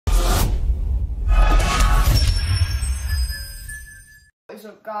What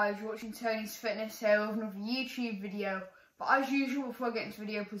is up, guys? You're watching Tonysfitness here with another YouTube video. But as usual, before I get into the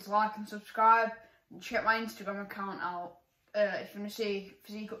video, please like and subscribe and check my Instagram account out if you want to see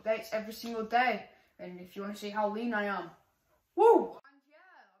physique updates every single day and if you want to see how lean I am. Woo! And yeah,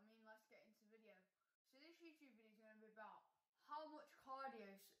 let's get into the video. So this YouTube video is going to be about how much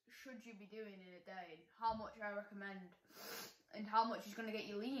cardio should you be doing in a day, and how much I recommend, and how much is going to get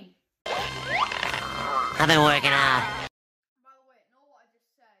you lean. I've been working out.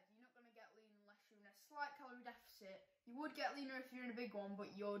 Calorie deficit. You would get leaner if you're in a big one, but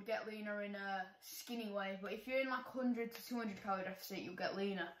you would get leaner in a skinny way. But if you're in like 100 to 200 calorie deficit, you'll get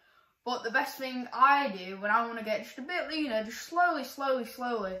leaner. But the best thing I do when I want to get just a bit leaner, just slowly,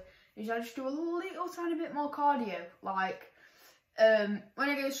 is I just do a little tiny bit more cardio. Like when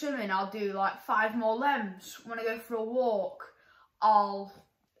I go swimming, I'll do like 5 more lems. When I go for a walk, I'll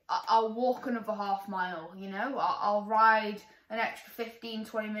walk another half mile. You know, I'll ride an extra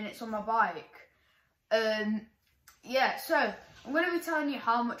 15-20 minutes on my bike. Yeah, so I'm going to be telling you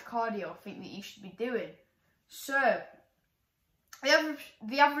how much cardio I think that you should be doing. So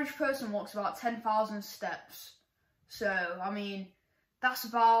the average person walks about 10,000 steps. So I mean, that's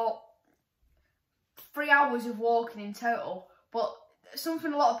about 3 hours of walking in total. But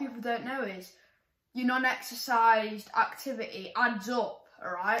something a lot of people don't know is your non-exercised activity adds up.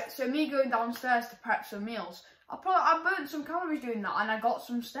 Alright, so me going downstairs to prep some meals, I burnt some calories doing that, and I got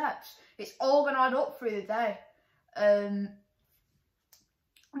some steps. It's all going to add up through the day.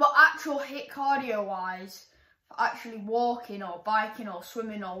 But actual HIIT cardio wise, for actually walking or biking or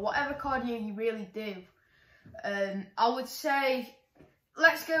swimming or whatever cardio you really do, I would say,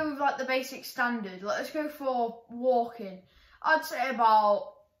 let's go with like the basic standard. Let's go for walking. I'd say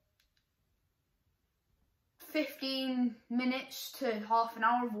about 15 minutes to half an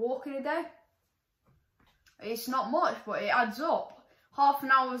hour of walking a day. It's not much, but it adds up. Half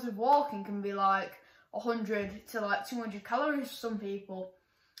an hour of walking can be like 100 to like 200 calories for some people.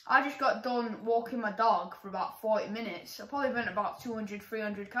 I just got done walking my dog for about 40 minutes. I probably burnt about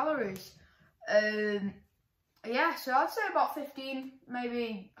 200-300 calories. Yeah, so I'd say about 15,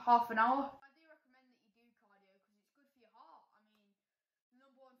 maybe half an hour. I do recommend that you do cardio because it's good for your heart. I mean, the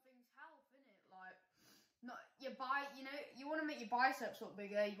number one thing is health, isn't it? Like, not your you want to make your biceps look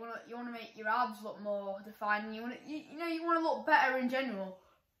bigger. You want to make your abs look more defined. You want to look better in general.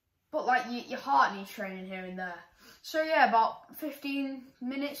 But like your heart needs training here and there. So yeah, about 15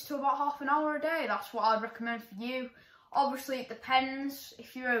 minutes to about half an hour a day. That's what I'd recommend for you. Obviously, it depends.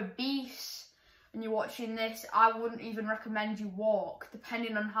 If you're obese and you're watching this, I wouldn't even recommend you walk,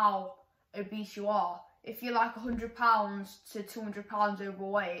 depending on how obese you are. If you're like 100 pounds to 200 pounds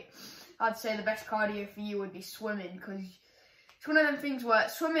overweight, I'd say the best cardio for you would be swimming, because it's one of them things where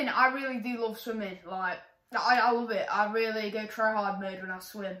swimming, I really do love swimming. Like, I love it. I really go try hard mode when I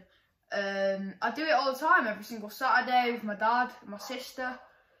swim. I do it all the time, every single Saturday with my dad, my sister.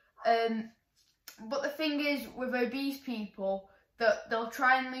 But the thing is, with obese people, that they'll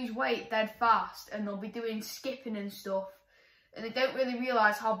try and lose weight dead fast, and they'll be doing skipping and stuff, and they don't really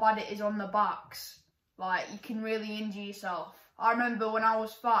realise how bad it is on their backs. Like, you can really injure yourself. I remember when I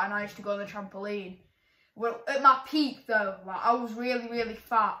was fat and I used to go on the trampoline. Well, at my peak though, like, I was really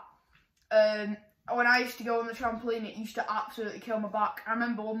fat. When I used to go on the trampoline, it used to absolutely kill my back. I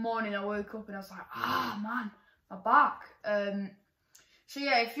remember one morning I woke up and I was like, ah, man, my back. So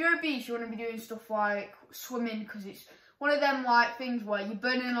yeah, if you're obese, you want to be doing stuff like swimming, because it's one of them like things where you're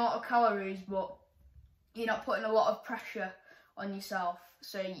burning a lot of calories, but you're not putting a lot of pressure on yourself.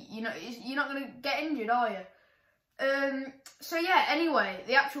 So you're not going to get injured, are you? So yeah, anyway,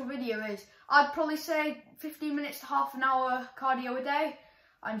 the actual video is, I'd probably say 15 minutes to half an hour cardio a day.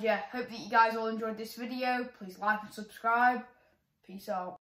 And yeah, hope that you guys all enjoyed this video. Please like and subscribe. Peace out.